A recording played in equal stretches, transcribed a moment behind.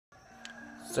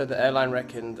So the airline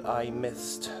reckoned I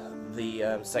missed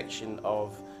the section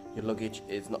of your luggage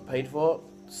is not paid for.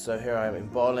 So here I am in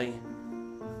Bali,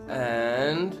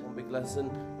 and one big lesson: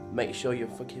 make sure your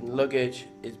fucking luggage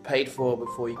is paid for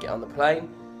before you get on the plane.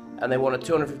 And they wanted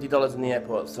 $250 in the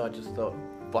airport, so I just thought,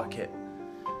 fuck it.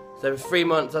 So for 3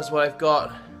 months, that's what I've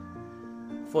got.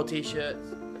 4 t-shirts.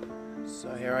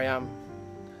 So here I am,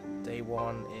 day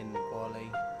 1 in Bali.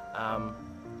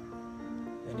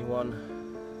 Anyone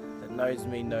that knows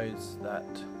me knows that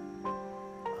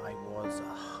I was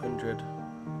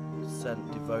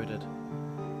 100% devoted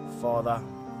father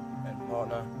and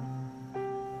partner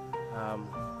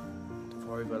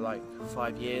for over like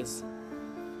 5 years.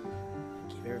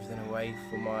 I give everything away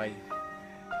for my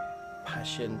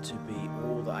passion to be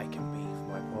all that I can be for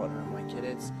my partner and my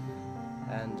kids.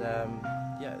 And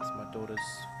yeah, it's my daughter's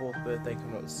 4th birthday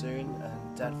coming up soon,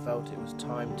 and Dad felt it was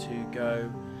time to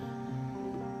go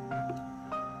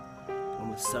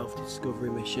on a self-discovery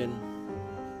mission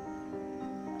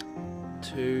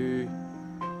to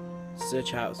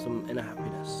search out some inner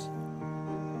happiness,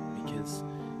 because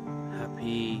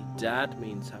happy dad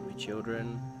means happy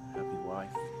children, happy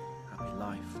wife, happy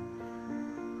life.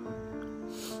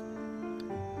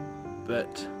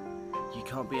 But you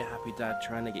can't be a happy dad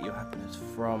trying to get your happiness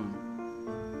from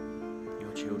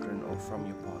your children or from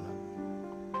your partner.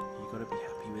 You've got to be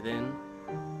happy within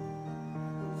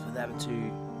for them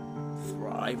to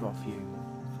thrive off you,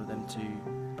 for them to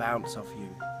bounce off you.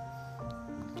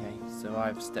 Okay, so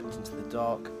I've stepped into the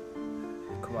dark.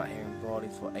 I've come out here in Bali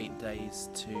for 8 days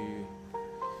to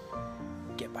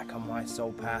get back on my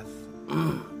soul path,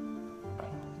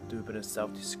 do a bit of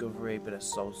self-discovery, a bit of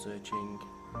soul searching.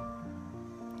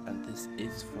 And this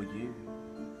is for you,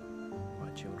 my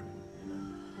children. You know,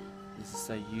 this is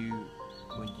so you,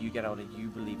 when you get older, you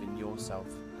believe in yourself,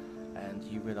 and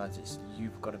you realise it's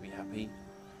you've got to be happy.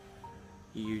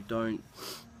 You don't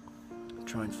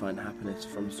try and find happiness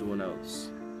from someone else.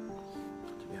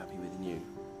 To be happy within you.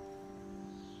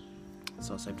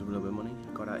 So I saved up a little bit of money,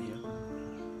 got out here,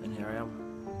 and here I am,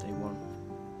 day 1.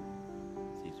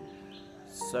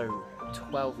 So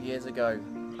 12 years ago,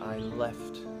 I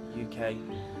left UK.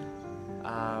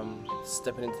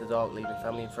 Stepping into the dark, leaving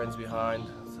family and friends behind.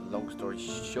 It's a long story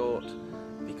short,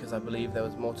 because I believe there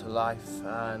was more to life,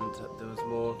 and there was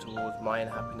more towards my own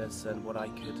happiness and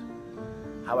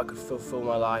how I could fulfill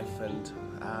my life and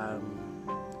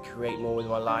create more with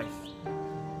my life,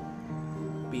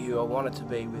 be who I wanted to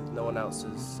be with no one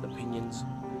else's opinions,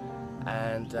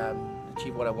 and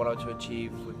achieve what I wanted to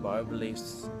achieve with my own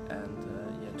beliefs. And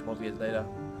yeah, 12 years later,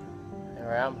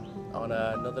 here I am on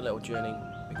another little journey,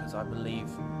 because I believe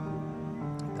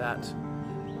that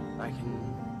I can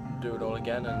do it all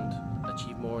again and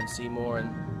achieve more and see more, and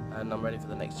I'm ready for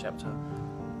the next chapter.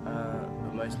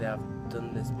 But mostly I've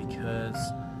done this because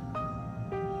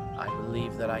I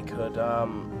believe that I could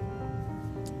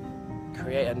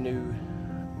create a new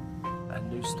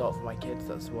start for my kids.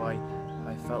 That's why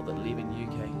I felt that leaving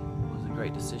UK was a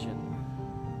great decision,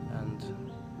 and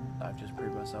I've just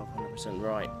proved myself 100%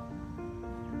 right.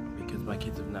 Because my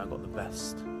kids have now got the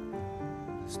best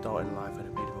start in life in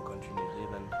a beautiful country, New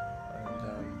Zealand,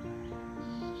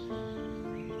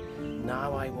 and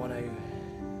now I want to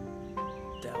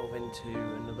delve into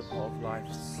another part of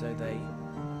life so they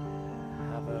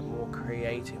have a more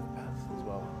creative path as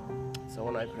well. So I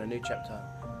want to open a new chapter,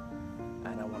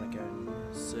 and I want to go and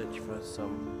search for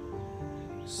some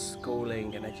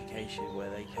schooling and education where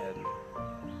they can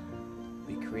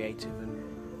be creative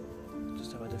and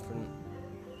just have a different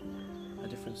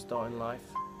start in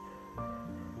life,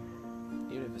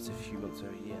 even if it's a few months or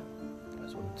a year. I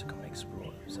just want them to come and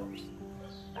explore themselves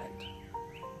and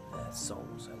their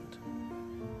souls, and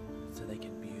so they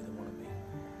can be who they want to be,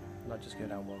 not just go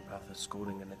down one path of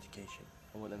schooling and education.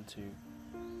 I want them to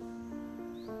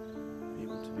be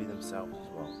able to be themselves as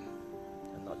well,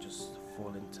 and not just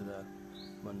fall into the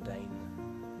mundane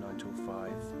 9 to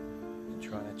 5 and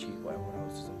try and achieve what everyone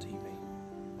else does on TV.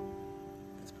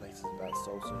 This place is about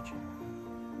soul searching.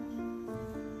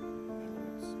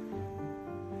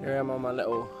 Here I am on my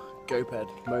little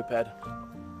moped,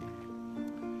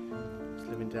 just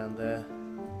living down there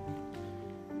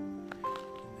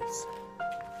in this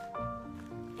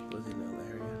buzzy little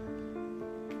area.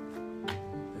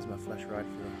 There's my flash ride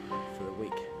for the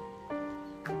week.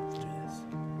 Let's do this.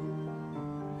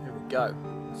 Here we go.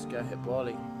 Let's go hit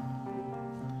Bali.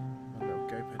 My little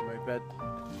moped.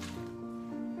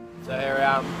 So here I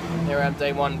am,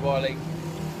 day 1 Bali.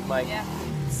 My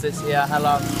Sis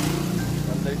Helle.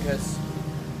 Lucas,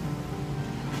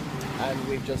 and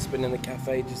we've just been in the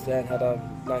cafe just there and had a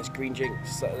nice green drink,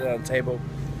 sat there on the table.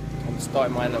 I'm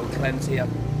starting my little cleanse here.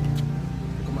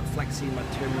 flaxseed, my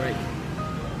turmeric,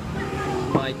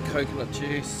 my coconut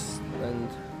juice, and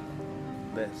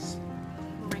this.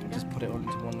 Just put it all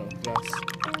into one little glass.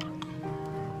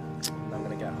 And I'm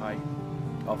gonna get high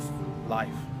off life.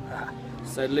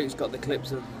 So Luke's got the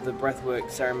clips of the breathwork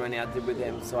ceremony I did with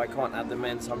him, so I can't add them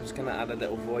in, so I'm just gonna add a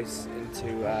little voice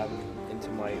into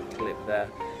my clip there.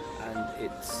 And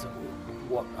it's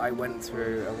what I went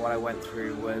through, and what I went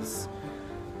through was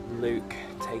Luke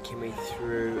taking me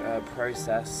through a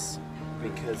process,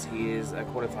 because he is a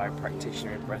qualified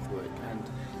practitioner in breathwork, and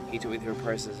he took me through a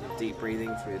process of deep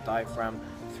breathing through the diaphragm,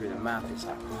 through the mouth. It's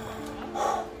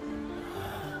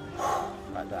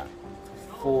like that.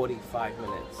 45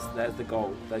 minutes. There's the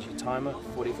goal. There's your timer.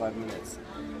 45 minutes,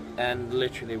 and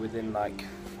literally within like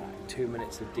 2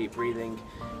 minutes of deep breathing,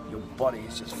 your body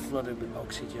is just flooded with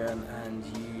oxygen, and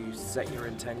you set your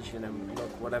intention and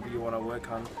look, whatever you want to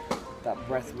work on, that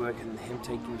breath work and him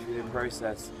taking you through the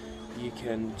process, you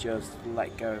can just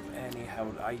let go of any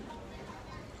hold. I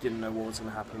didn't know what was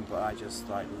going to happen, but I just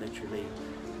like literally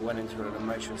went into an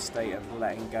emotional state of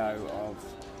letting go of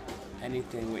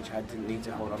anything which I didn't need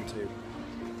to hold on to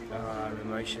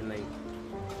emotionally.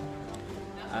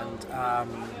 And yeah,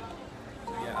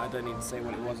 I don't need to say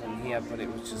what it was on here, but it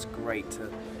was just great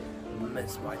to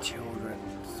miss my children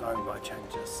so much and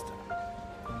just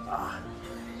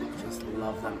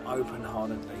love them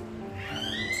open-heartedly.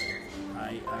 And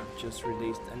I have just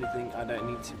released anything I don't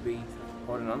need to be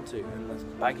holding on to, and that's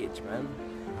baggage, man.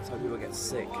 That's how people get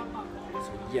sick.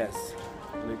 So yes,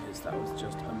 Lucas, that was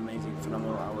just amazing,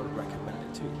 phenomenal. I would recommend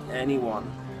it to anyone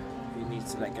who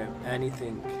needs to let go of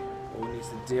anything or needs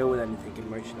to deal with anything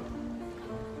emotional.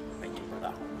 Thank you,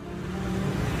 brother.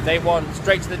 Day one,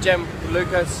 straight to the gym,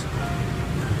 Lucas.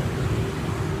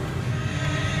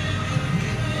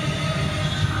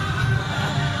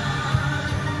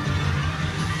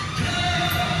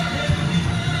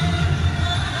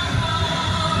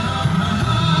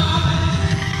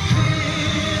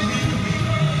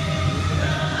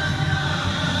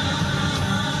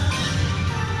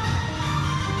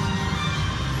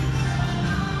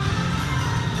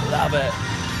 Love it.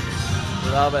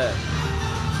 Love it.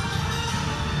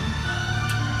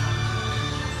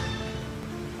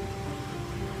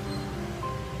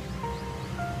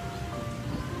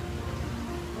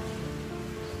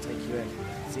 Take you in.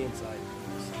 See inside.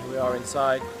 So here we are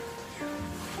inside.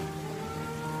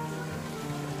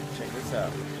 Check this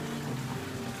out.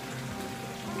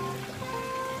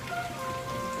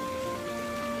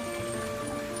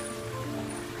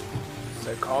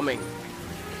 So calming.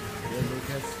 Yeah,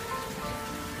 Lucas.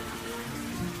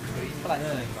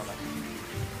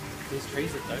 These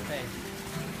trees are dope, man.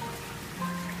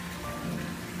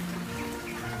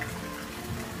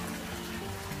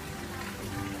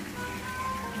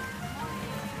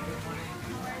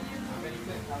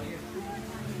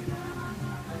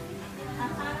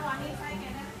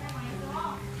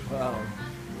 Wow.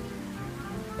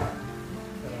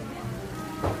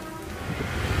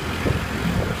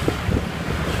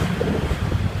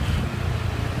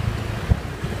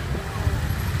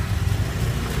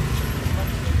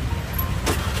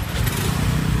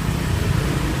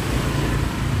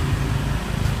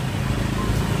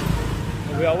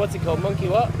 We are, what's it called? Monkey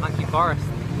what? Monkey Forest.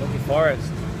 Monkey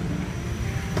Forest.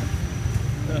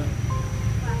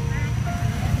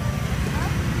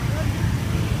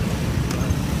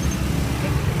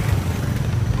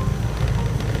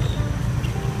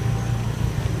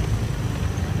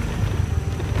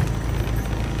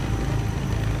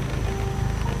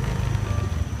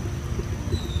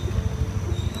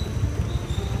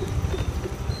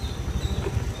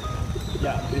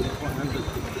 Yeah,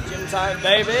 gym time,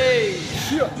 baby!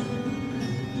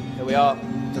 Here we are,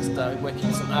 just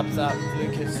working some abs out with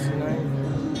Lucas, you know,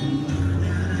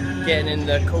 getting in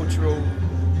the cultural,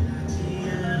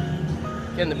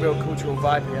 getting the real cultural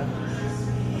vibe here.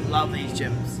 Love these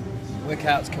gyms.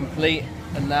 Workout's complete,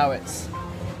 and now it's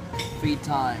feed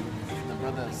time for the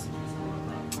brothers.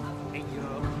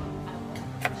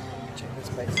 Check this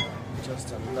place out,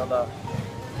 just another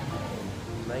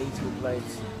amazing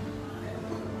place.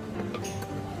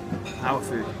 Our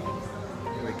food.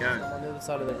 Here we go. I'm on the other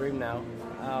side of the room now.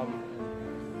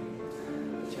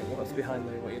 Check what's behind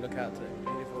there, what you look out to.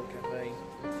 Beautiful cafe.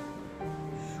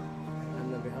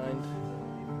 And then behind,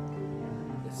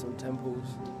 there's some temples.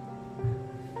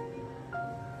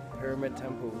 Pyramid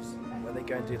temples, where they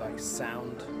go and do like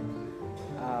sound,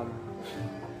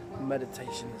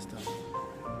 meditation and stuff.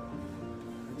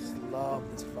 I just love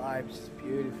this vibe, it's just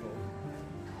beautiful.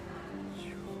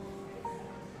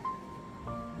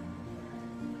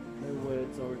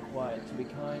 Words are required to be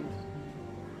kind.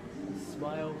 A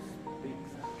smile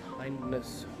speaks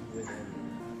kindness within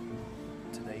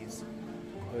today's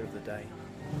quote of the day.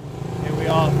 Here we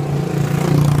are.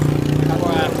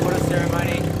 What a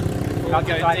ceremony. We'll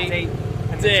go deep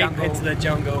into the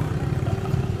jungle.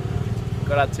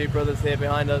 Got our two brothers here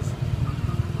behind us.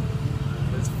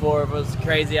 There's 4 of us,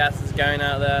 crazy asses going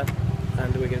out there,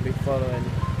 and we're going to be following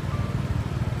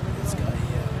this guy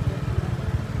here.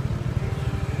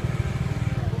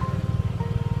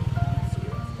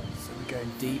 So we're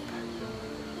going deep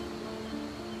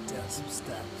down some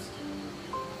steps.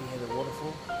 You hear the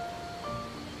waterfall?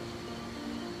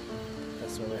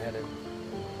 That's where we're headed.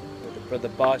 With the brother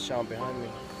Barshan behind me.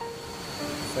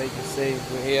 So you can see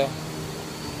we're here.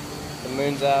 The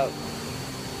moon's out.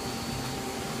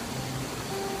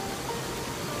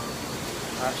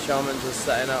 Our shamans are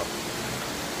setting up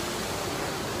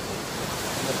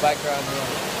in the background here.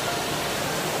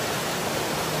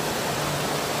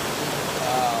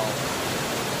 Wow.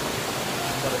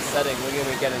 What a setting. We're going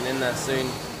to be getting in there soon.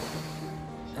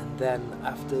 And then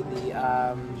after the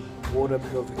water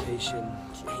purification,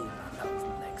 that was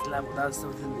the next level. That was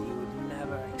something that you would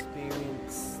never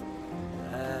experience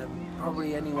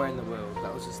probably anywhere in the world.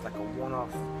 That was just like a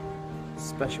one-off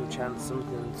special chance,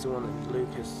 someone that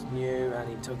Lucas knew and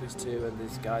he took us to, and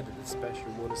this guy did a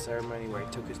special water ceremony where he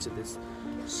took us to this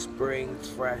spring,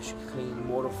 fresh, clean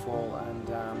waterfall, and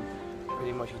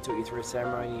pretty much he took you through a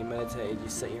ceremony, you meditated, you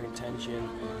set your intention,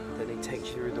 then he takes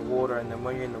you through the water, and then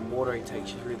when you're in the water he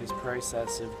takes you through this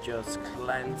process of just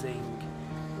cleansing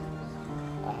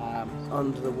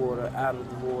under the water, out of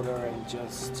the water, and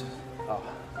just, oh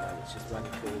man, it's just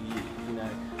wonderful. You know,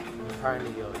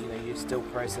 apparently you're still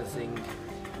processing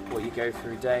what you go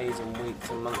through days and weeks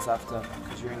and months after,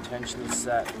 because your intention is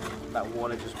set. That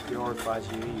water just purifies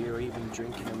you. You're even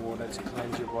drinking the water to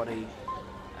cleanse your body,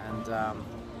 and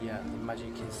yeah, the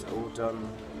magic is all done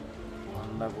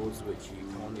on levels which you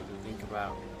can't even think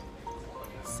about.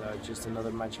 So just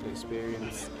another magical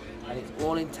experience, and it's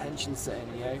all intention setting,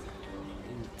 you know,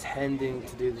 intending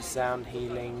to do the sound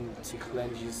healing, to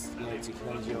cleanse to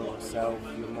cleanse yourself,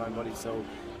 your mind, body, soul,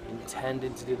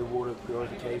 intending to do the water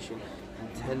purification,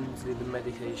 intending to do the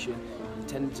meditation,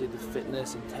 intending to do the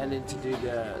fitness, intending to do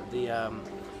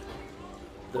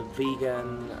the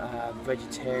vegan,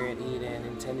 vegetarian eating,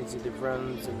 intending to do the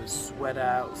runs and the sweat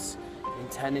outs,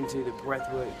 intending to do the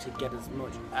breath work to get as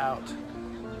much out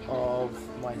of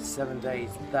my 7 days.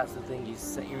 That's the thing, you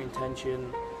set your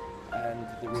intention and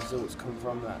the results come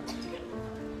from that.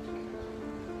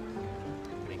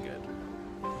 Pretty good.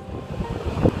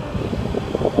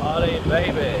 Bali,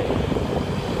 baby!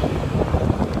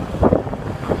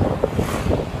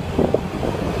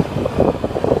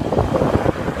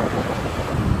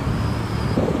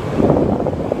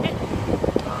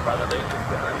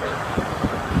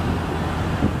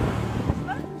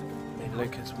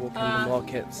 Lucas walking the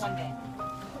markets.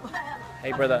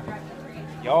 Hey brother.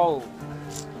 Yo,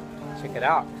 check it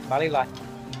out, Bali life.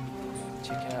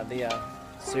 Checking out the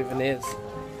souvenirs.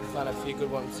 Found a few good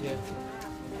ones here.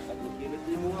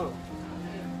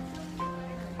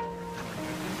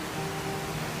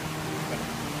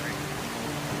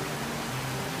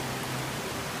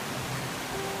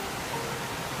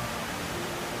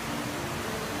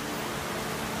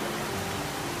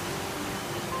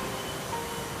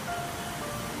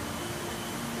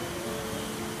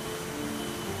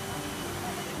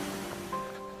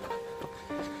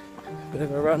 Bit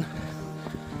of a run.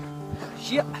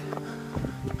 Shit.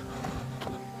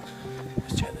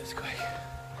 Let's check this quick.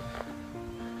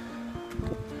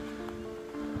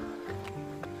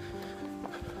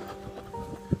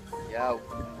 Yo,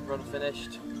 run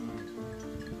finished.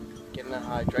 Getting that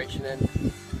hydration in.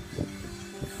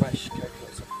 Fresh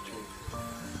coconuts off the tree.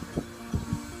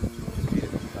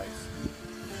 Beautiful place.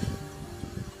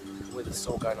 With the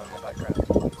soul going on in the background.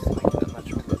 Just making that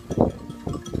natural look.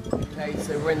 Okay,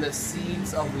 so we're in the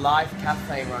Seeds of Life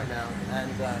Cafe right now,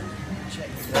 and check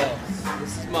this.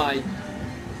 This is my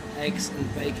eggs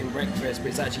and bacon breakfast, but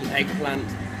it's actually eggplant,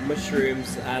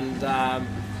 mushrooms, and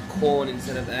corn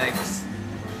instead of eggs.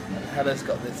 And Helle's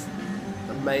got this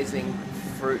amazing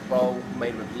fruit bowl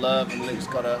made with love, and Luke's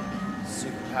got a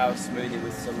superpower smoothie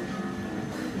with some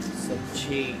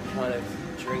chi kind of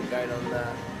drink going on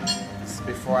there. This is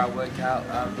before I work out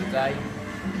the day.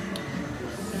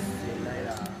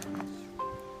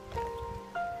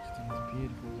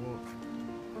 Beautiful walk.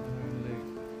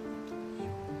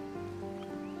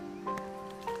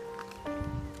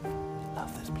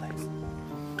 Love this place.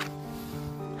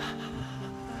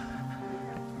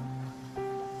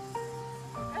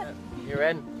 You're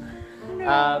in.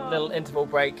 Little interval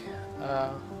break.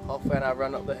 Halfway an hour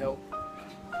run up the hill.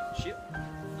 Shit.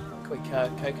 Quick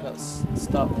coconut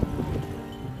stop.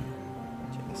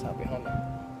 on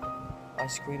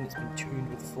ice cream that's been tuned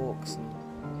with forks and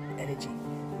energy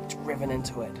driven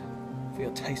into it for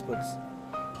your taste buds.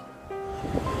 On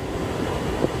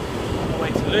the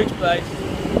way to Luke's place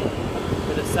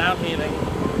for the sound healing.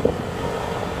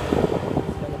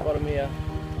 It's on the bottom here.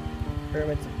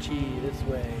 Pyramids of Chi this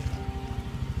way.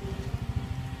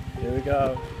 Here we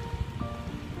go.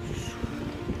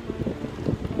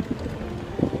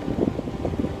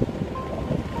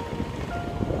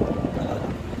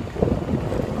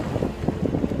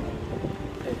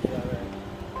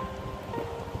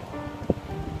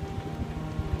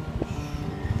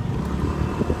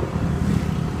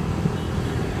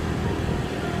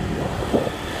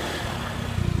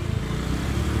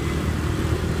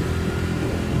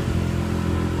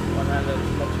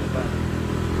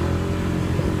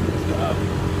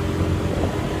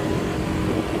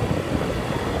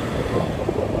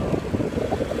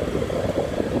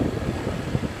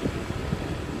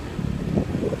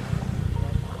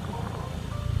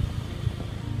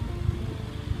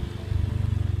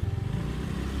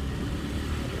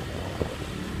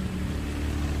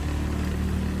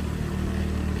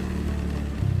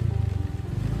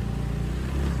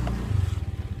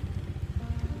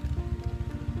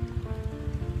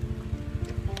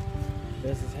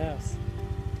 There's his house.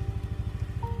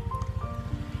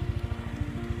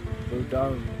 Blue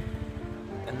dome.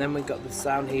 And then we got the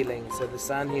sound healing. So the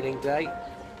sound healing day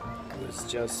was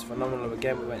just phenomenal.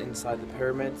 Again, we went inside the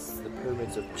pyramids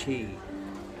of Chi,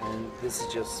 and this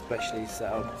is just specially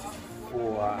set up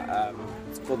for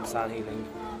the sound healing.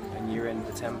 And you're in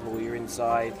the temple, you're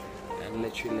inside, and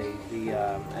literally the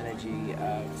energy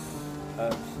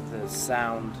of the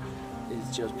sound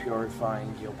is just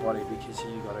purifying your body, because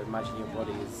you got to imagine your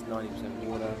body is 90%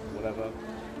 water, whatever,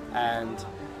 and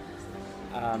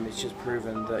it's just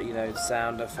proven that, you know,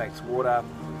 sound affects water.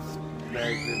 It's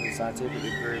very proven,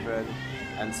 scientifically proven.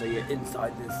 And so you're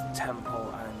inside this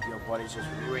temple and your body's just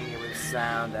ringing with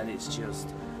sound, and it's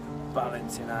just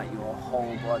balancing out your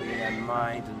whole body and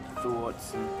mind and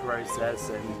thoughts and process.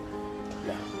 And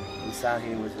yeah, the sound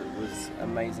healing was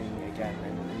amazing again.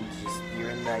 And you're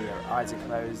in there, your eyes are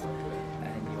closed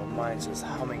and your mind's just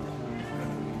humming.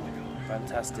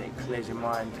 Fantastic, clears your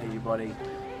mind, clears your body.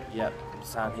 Yep,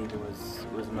 sound healing was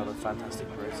another fantastic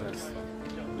process.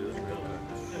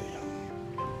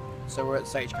 So we're at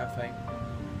Sage Cafe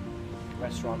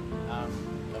restaurant.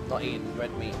 I've not eaten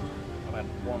red meat. I've had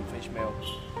one fish meal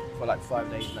for like 5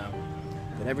 days now.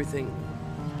 Got everything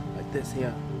like this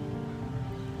here.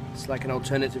 It's like an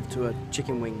alternative to a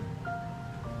chicken wing.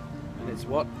 And it's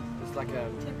what? It's like a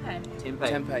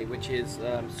tempeh, which is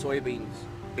soybeans.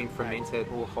 Been fermented,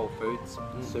 all whole foods,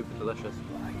 super delicious.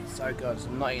 Like, it's so good. So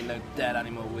I'm not eating no dead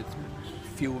animal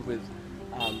fueled with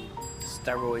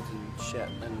steroids and shit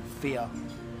and fear. I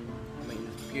mean,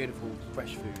 it's beautiful,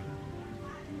 fresh food.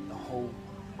 The whole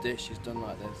dish is done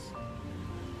like this.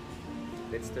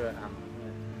 Let's do it.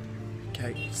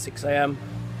 Okay, 6 AM.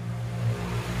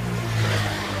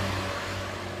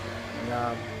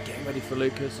 And getting ready for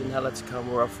Lucas and Helle to come.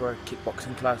 We're off for a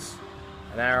kickboxing class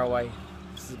an hour away.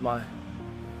 This is my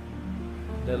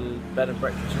little bed and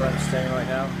breakfast where I'm staying right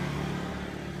now.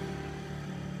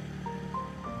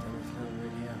 Then this little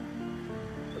room here.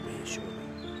 We'll be here shortly.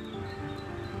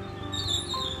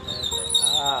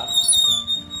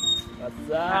 What's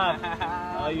up?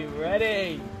 Are you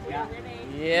ready? Yeah.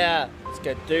 Yeah, let's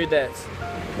go do this.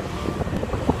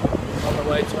 On the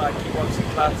way to our kickboxing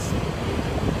class.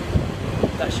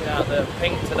 Dashing out the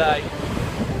pink today.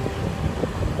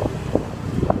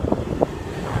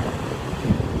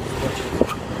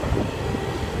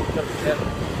 Gotta be careful.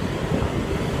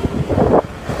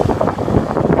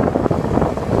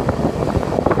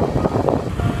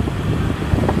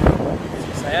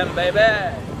 6 AM, baby.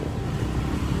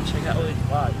 Check out all these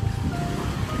vibes.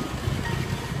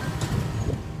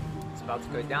 It's about to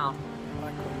go down.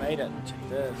 Like, we made it. Check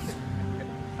this.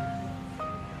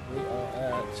 We are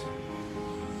at,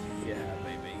 yeah,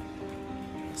 baby.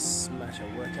 Smash a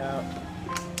workout.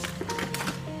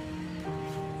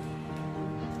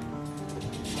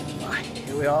 Right,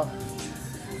 here we are.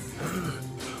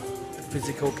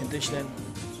 Physical conditioning.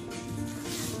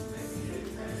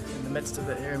 In the midst of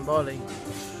it here in Bali.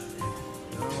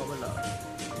 Doing what we love.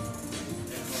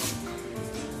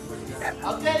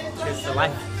 It's the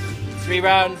life. 3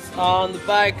 rounds on the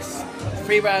bags,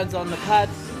 3 rounds on the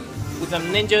pads with them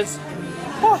ninjas.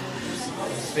 Woo.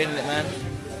 Feeling it, man.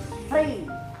 3,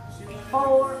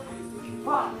 4,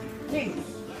 5, 2,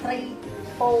 3,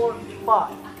 4,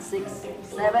 5, 6,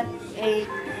 7, 8,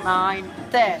 9,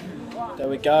 10. There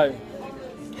we go.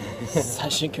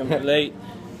 Session complete.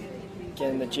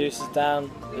 getting the juices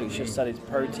down. Luke's just had his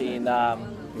protein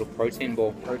Little protein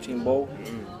ball.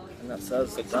 and that's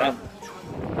us. Good stuff.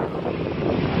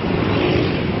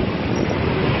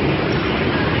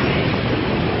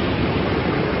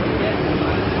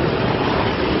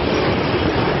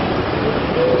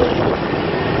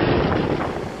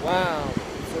 Wow,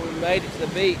 so we made it to the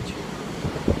beach.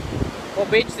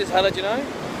 What beach is this, Helle, do you know?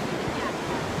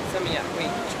 Seminyak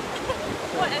Beach.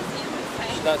 What is you would say?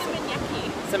 Seminyak.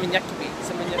 Seminyak Beach,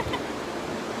 Seminyak.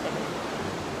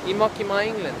 You mocking my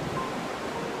England?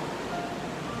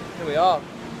 Here we are.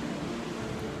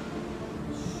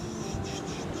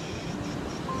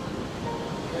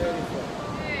 Beautiful.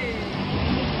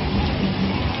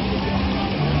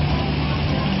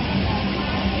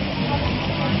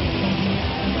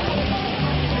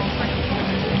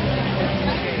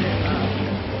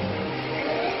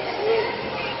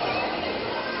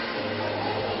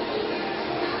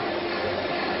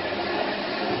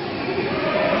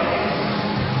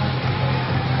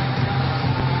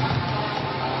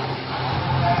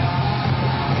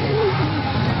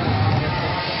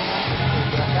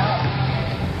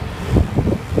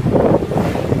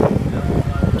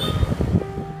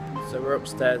 We're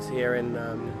upstairs here in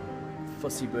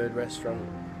Fussy Bird restaurant.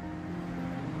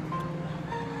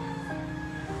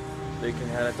 Luke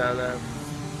and Helle down there.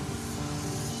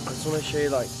 I just want to show you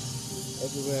like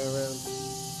everywhere around.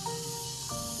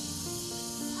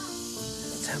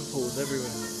 Temples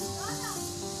everywhere.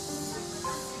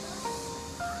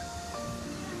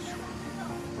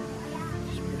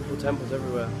 Just beautiful temples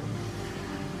everywhere.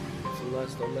 Some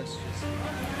nice little messages.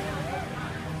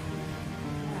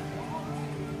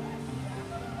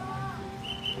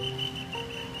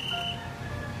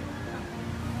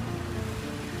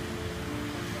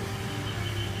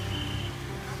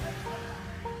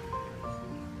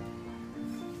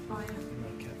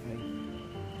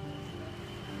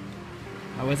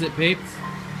 How is it, peeps?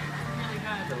 Really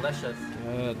good. Delicious.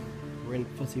 Good. We're in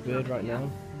Fussy Bird right now,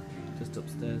 just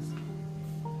upstairs. Some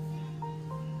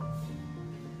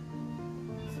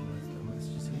nice little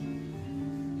messages here.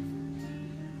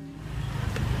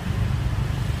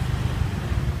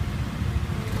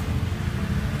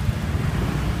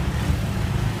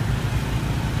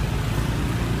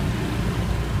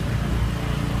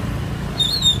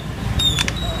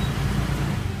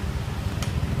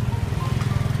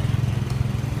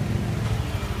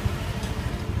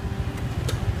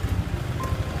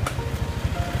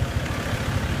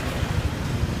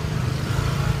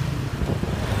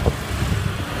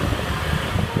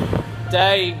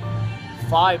 Day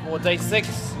 5 or day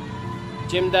 6,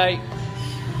 gym day.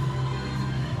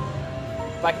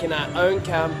 Back in our own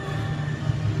camp.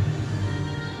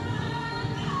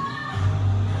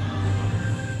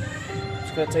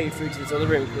 Just gonna take you through to this other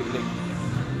room quickly.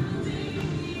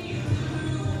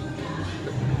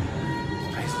 This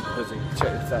place is buzzing.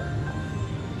 Check this out.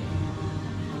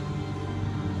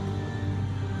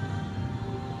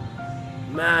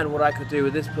 Man, what I could do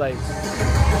with this place.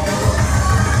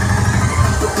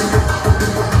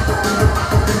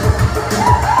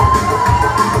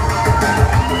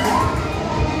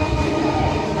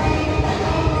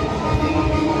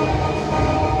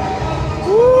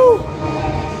 Woo!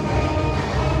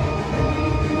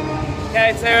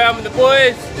 Okay, so I'm with the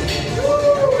boys.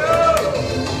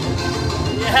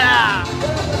 Yeah!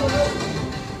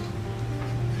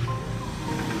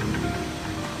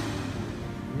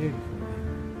 Beautiful.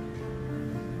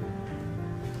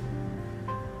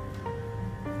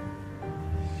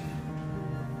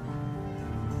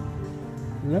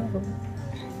 No.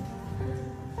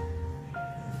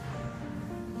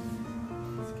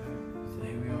 So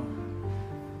here we are.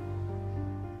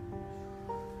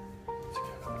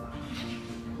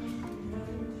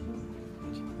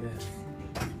 Yes.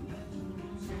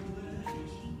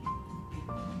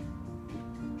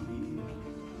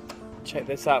 Check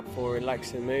this out for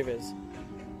relaxing movers.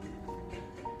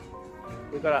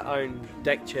 We've got our own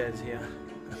deck chairs here.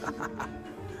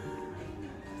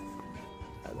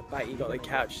 At the back you got the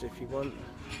couch if you want.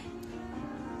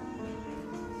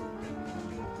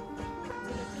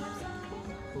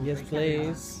 Yes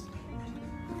please.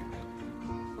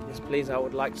 Yes please, I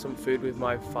would like some food with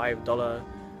my $5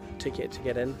 ticket to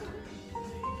get in.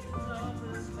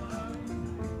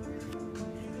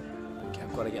 Okay,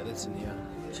 I've got to get this in here.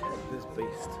 Check this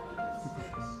beast.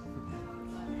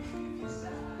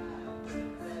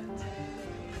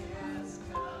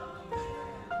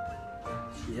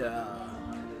 Yeah.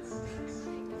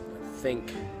 I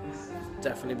think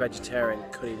definitely vegetarian,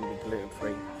 could even be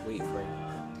gluten-free, wheat-free.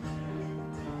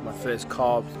 My first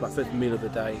carbs, my first meal of the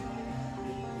day.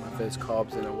 My first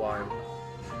carbs in a while.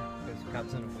 First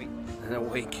carbs in a week. in a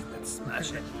week. Let's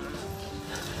smash it.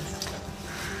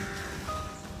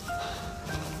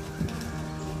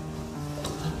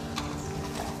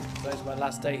 So it's my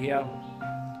last day here.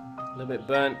 A little bit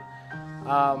burnt.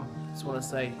 Just want to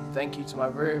say thank you to my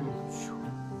room. It's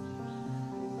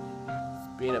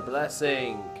been a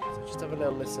blessing. So just have a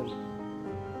little listen.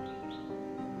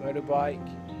 Motorbike.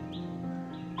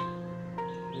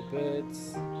 The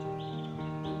birds.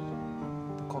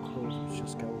 The cockerels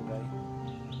just go all day.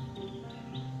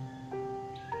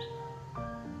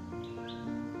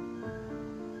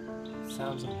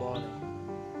 Sounds of Bali.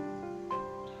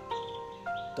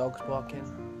 Dogs barking.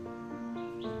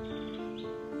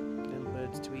 Little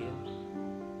birds tweeting.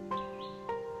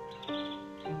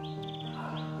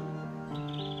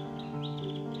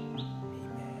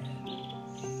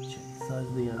 Check the size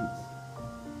of the ants.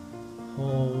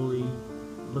 Holy,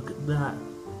 look at that.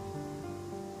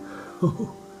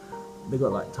 They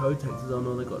got like toe textures on,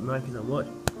 or they got Nikes on. Watch.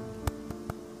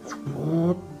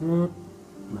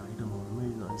 No, you don't want to move.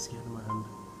 He's not scared of my hand.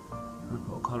 I'm gonna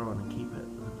put a collar on and keep it as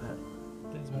a pet.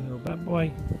 There's my little bad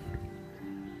boy.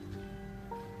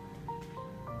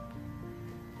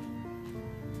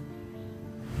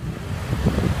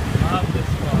 Love this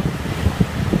spot.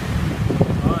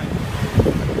 Fine.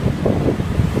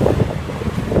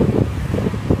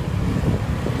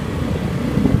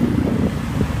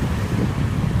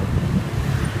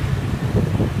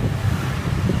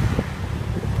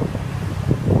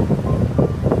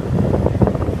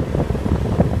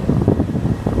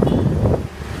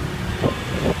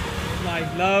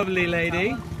 Lovely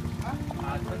lady.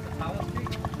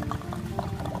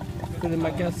 Filling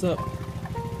my gas up.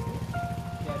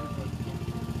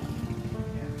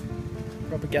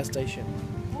 Proper gas station.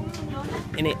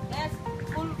 In it.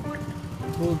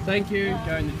 Cool, thank you.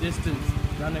 Going the distance.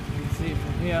 I don't know if you can see it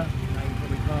from here. No, you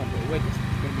probably can't, but we're just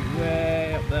going to be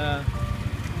way up there.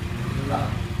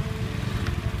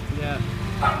 Yeah.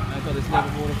 I've got this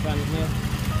little water fan in here.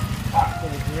 Got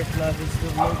the drift levels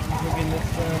still moving this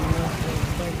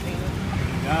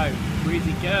Go,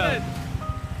 breezy girl.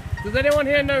 Does anyone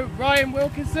here know Ryan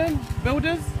Wilkinson,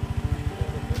 Builders?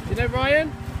 Do you know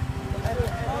Ryan?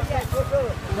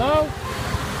 No?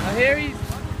 I hear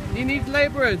he needs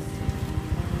labourers.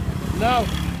 No.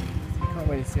 You can't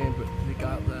really see him, but the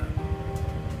guy up there,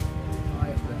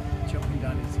 high up there, chopping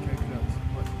down his coconuts.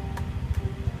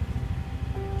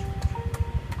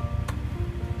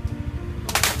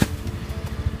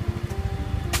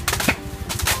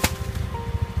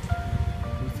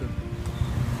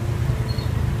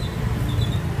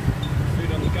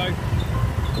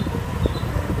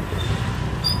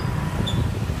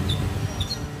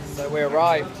 So we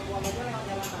arrived.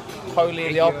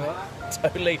 Totally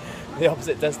the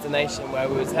opposite destination where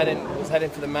we was heading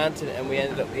for the mountain, and we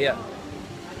ended up here.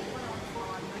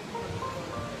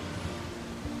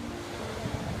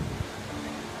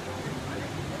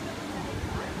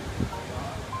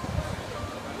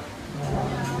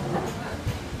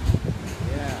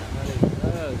 Yeah, that it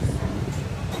does.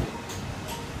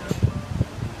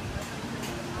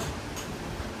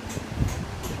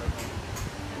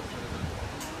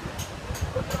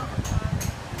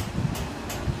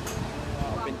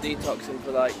 Detoxing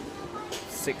for like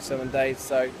 6-7 days,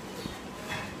 so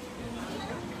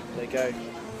there you go,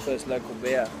 first local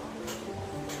beer.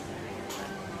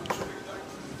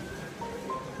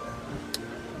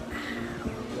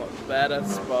 What better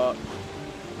spot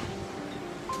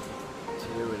to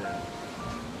do it in?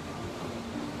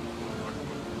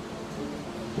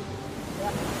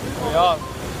 We are.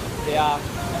 Yeah, I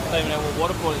don't even know what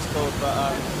waterfall it's called,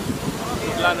 but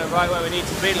we've landed right where we need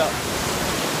to be. Look.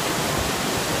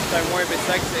 Don't worry if it's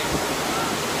sexy.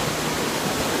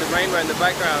 With the rainbow in the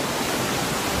background.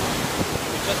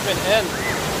 We've just been in.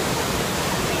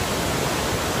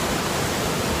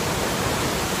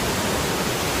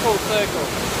 Full circle.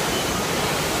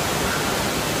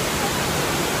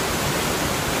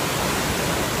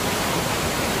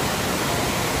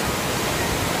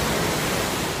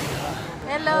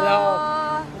 Hello.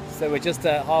 Hello. So we're just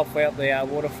halfway up the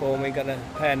waterfall, and we're going to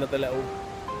pay another little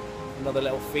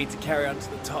fee to carry on to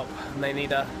the top, and they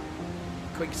need a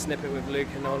quick snippet with Luke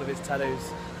and all of his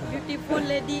tattoos. Beautiful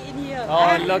lady in here.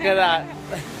 Oh, look at that.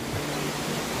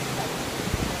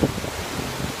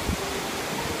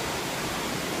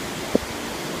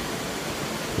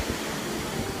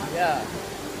 Yeah.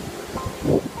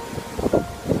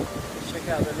 Check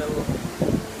out the little...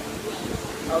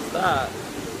 How's that?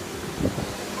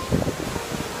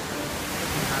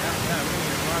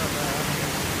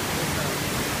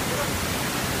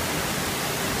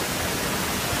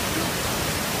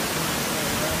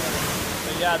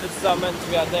 Yeah, this is our meant to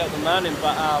be our day up the mountain,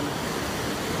 but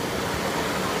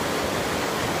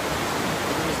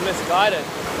misguided.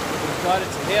 Misguided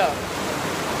to here.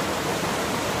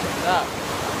 Look at that.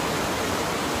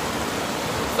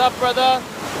 What's up, brother?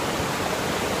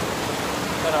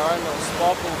 Got our own little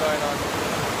spa pool going on.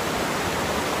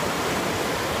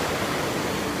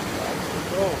 That's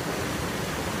cool.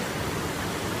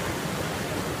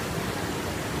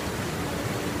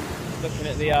 Looking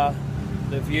at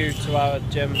the view to our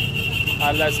gym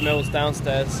at Les Mills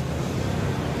downstairs.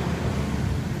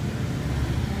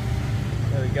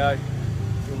 There we go.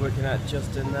 We're looking at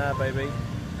just in there, baby.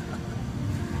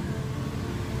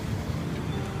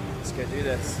 Let's go do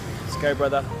this. Let's go,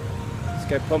 brother. Let's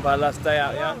go pump our last day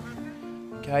out, yeah?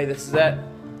 Okay, this is it.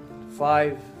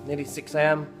 5, nearly 6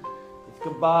 a.m. It's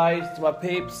goodbyes to my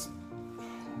peeps.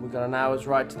 We've got an hour's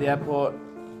ride to the airport.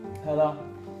 Helle,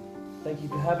 thank you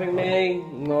for having me.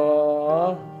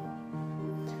 Aww.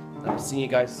 I'll see you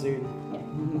guys soon.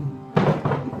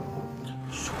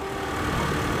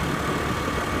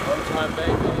 On time,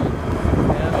 baby.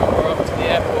 Yeah, we're off to the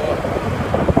airport.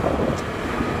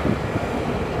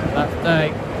 Last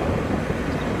day.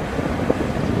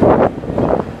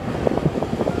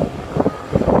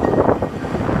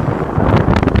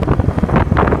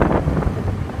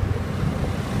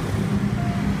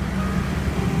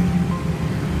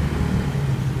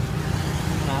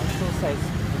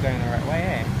 We're going the right way,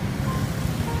 eh?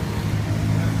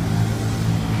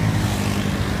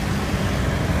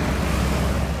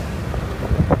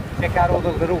 Check out all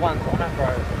the little ones on it, bro.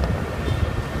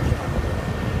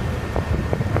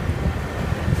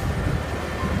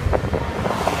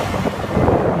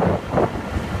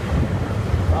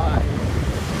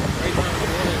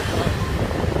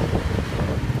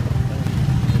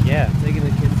 Yeah, taking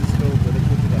the kids to school, but the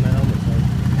kids have got no helmets on.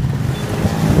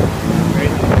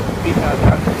 Crazy. Beep out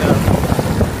down.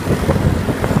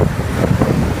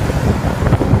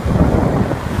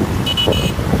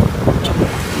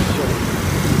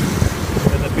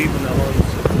 But the beep in the horns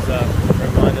is a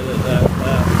reminder that they're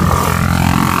there.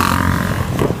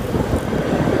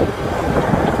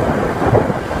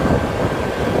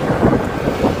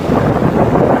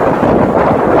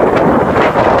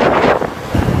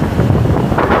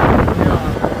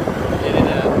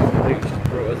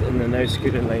 In the no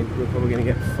scooting lane, we're probably going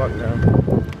to get fucked now.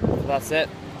 So that's it.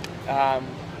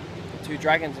 2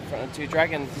 dragons in front of 2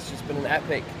 dragons. It's just been an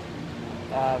epic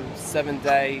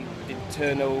 7-day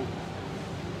internal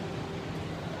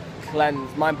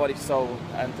cleanse, mind, body, soul,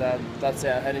 and that's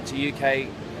it. I'm heading to UK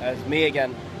as me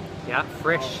again. Yeah,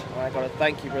 fresh. I gotta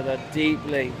thank you, brother,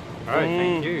 deeply. Alright,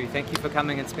 thank you. Thank you for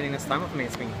coming and spending this time with me.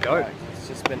 It's been dope. It's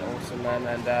just been awesome, man,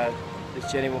 and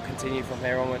this journey will continue from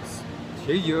here onwards.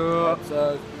 See you.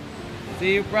 So,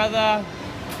 see you, brother.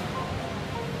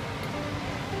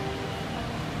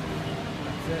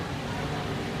 That's it.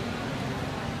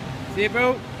 See you,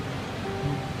 bro.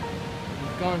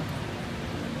 He's gone.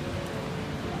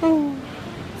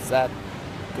 Sad.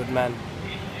 Good man.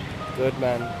 Good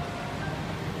man.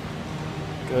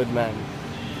 Good man.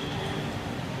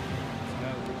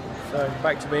 So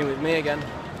back to being with me again.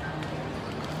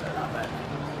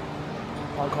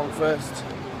 Hong Kong first.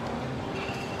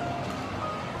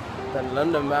 Then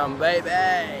London bound,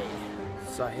 baby!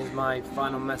 So here's my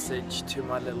final message to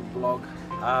my little blog.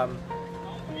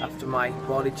 After my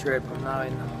Bali trip, I'm now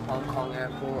in Hong Kong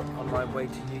airport on my way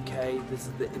to UK. This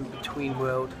is the in-between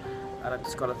world, and I've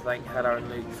just got to thank Helle and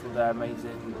Luke for their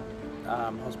amazing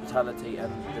hospitality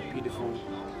and the beautiful,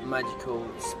 magical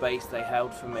space they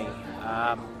held for me.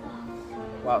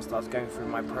 Whilst I was going through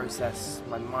my process,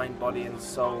 my mind, body and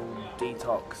soul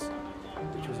detox,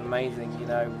 which was amazing. You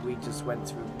know, we just went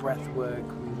through breath work,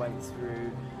 we went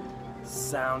through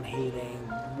sound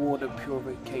healing, water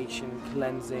purification,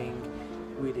 cleansing,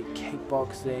 we did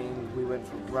kickboxing, we went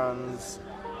for runs,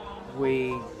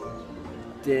 we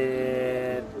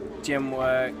did gym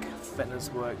work,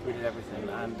 fitness work, we did everything,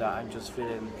 and I'm just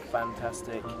feeling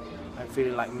fantastic. I'm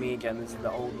feeling like me again. This is the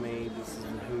old me, this is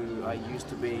who I used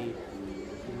to be.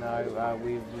 You know,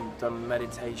 we've done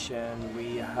meditation,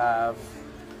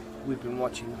 we've been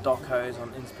watching docos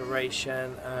on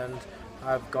inspiration, and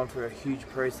I've gone through a huge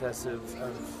process of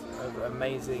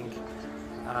amazing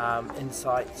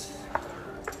insights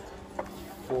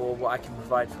for what I can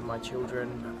provide for my children,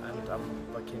 and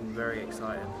I'm looking very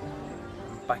excited.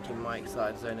 I'm back in my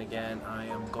excited zone again. I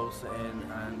am goal setting,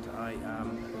 and I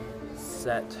am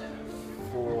set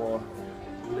for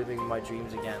living my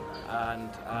dreams again, and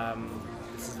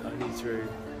this is only through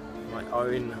my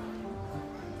own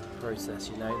process,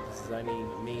 you know. This is only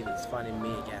me that's finding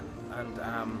me again, and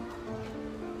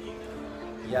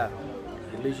yeah,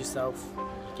 you lose yourself,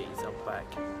 you get yourself back.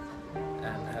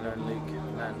 And Helle and Luke,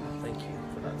 man, thank you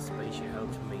for that space you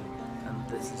held for me, and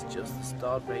this is just the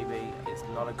start, baby. It's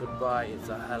not a goodbye, it's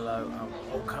a hello and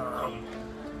welcome.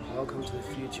 Welcome to the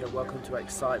future, welcome to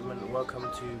excitement, welcome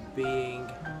to being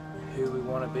who we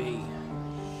want to be.